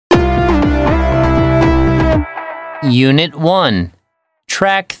Unit 1,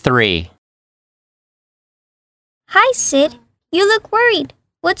 Track 3. Hi, Sid. You look worried.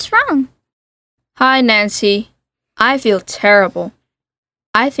 What's wrong? Hi, Nancy. I feel terrible.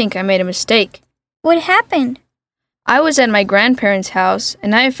 I think I made a mistake. What happened? I was at my grandparents' house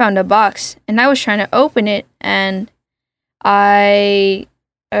and I found a box and I was trying to open it and I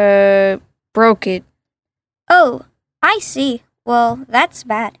broke it. Oh, I see. Well, that's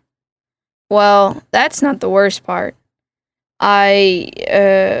bad. Well, that's not the worst part. How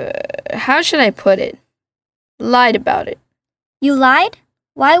should I put it? Lied about it. You lied?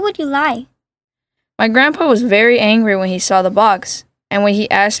 Why would you lie? My grandpa was very angry when he saw the box, and when he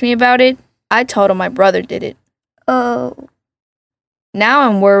asked me about it, I told him my brother did it. Oh. Now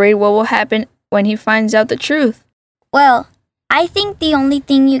I'm worried what will happen when he finds out the truth. Well, I think the only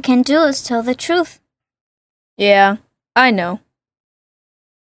thing you can do is tell the truth. Yeah, I know.